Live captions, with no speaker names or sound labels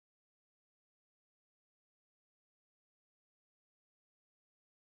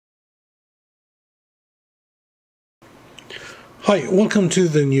Hi, welcome to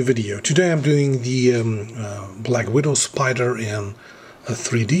the new video. Today I'm doing the Black Widow spider in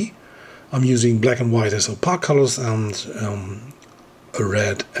 3D. I'm using black and white as opaque colors and a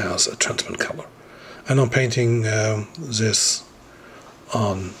red as a transparent color. And I'm painting this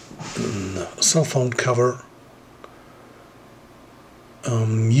on a cell phone cover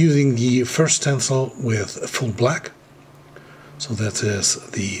using the first stencil with full black. So that is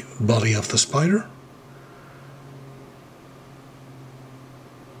the body of the spider.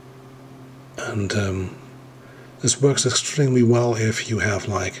 And this works extremely well if you have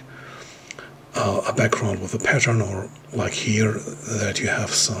like a background with a pattern, or like here that you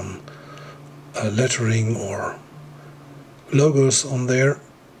have some lettering or logos on there,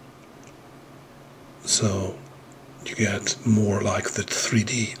 so you get more like the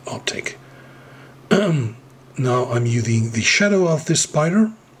 3D optic. Now I'm using the shadow of this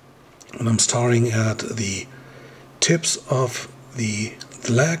spider, and I'm starting at the tips of the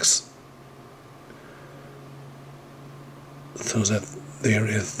legs, so that there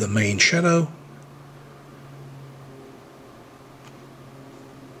is the main shadow.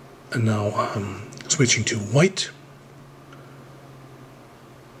 And now I'm switching to white.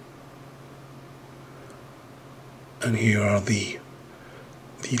 And here are the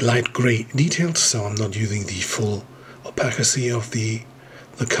light gray details, so I'm not using the full opacity of the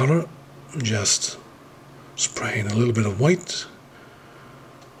color. I'm just spraying a little bit of white.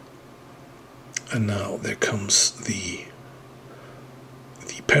 And now there comes the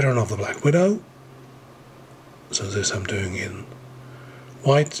pattern of the Black Widow. So this I'm doing in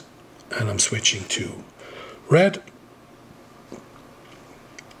white, and I'm switching to red.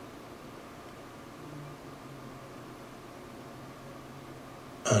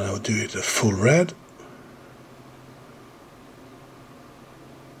 And I'll do it a full red.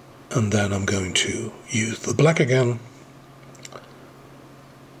 And then I'm going to use the black again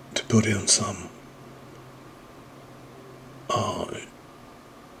to put in some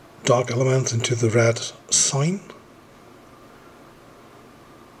dark elements into the red sign.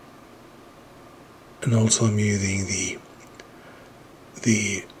 And also I'm using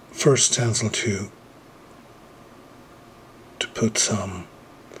the first stencil to put some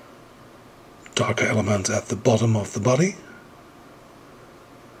darker elements at the bottom of the body.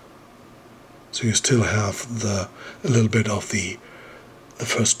 So you still have a little bit of the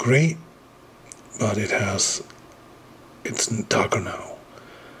first gray, but it's darker now.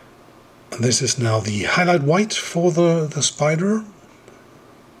 And this is now the highlight white for the spider.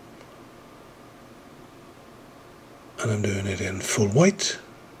 And I'm doing it in full white.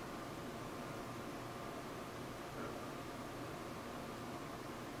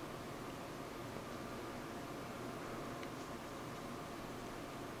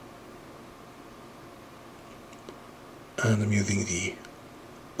 And I'm using the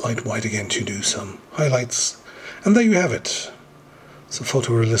light white again to do some highlights. And there you have it. It's a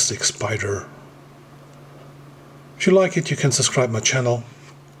photorealistic spider. If you like it, you can subscribe my channel.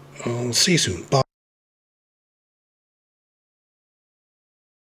 I'll see you soon. Bye.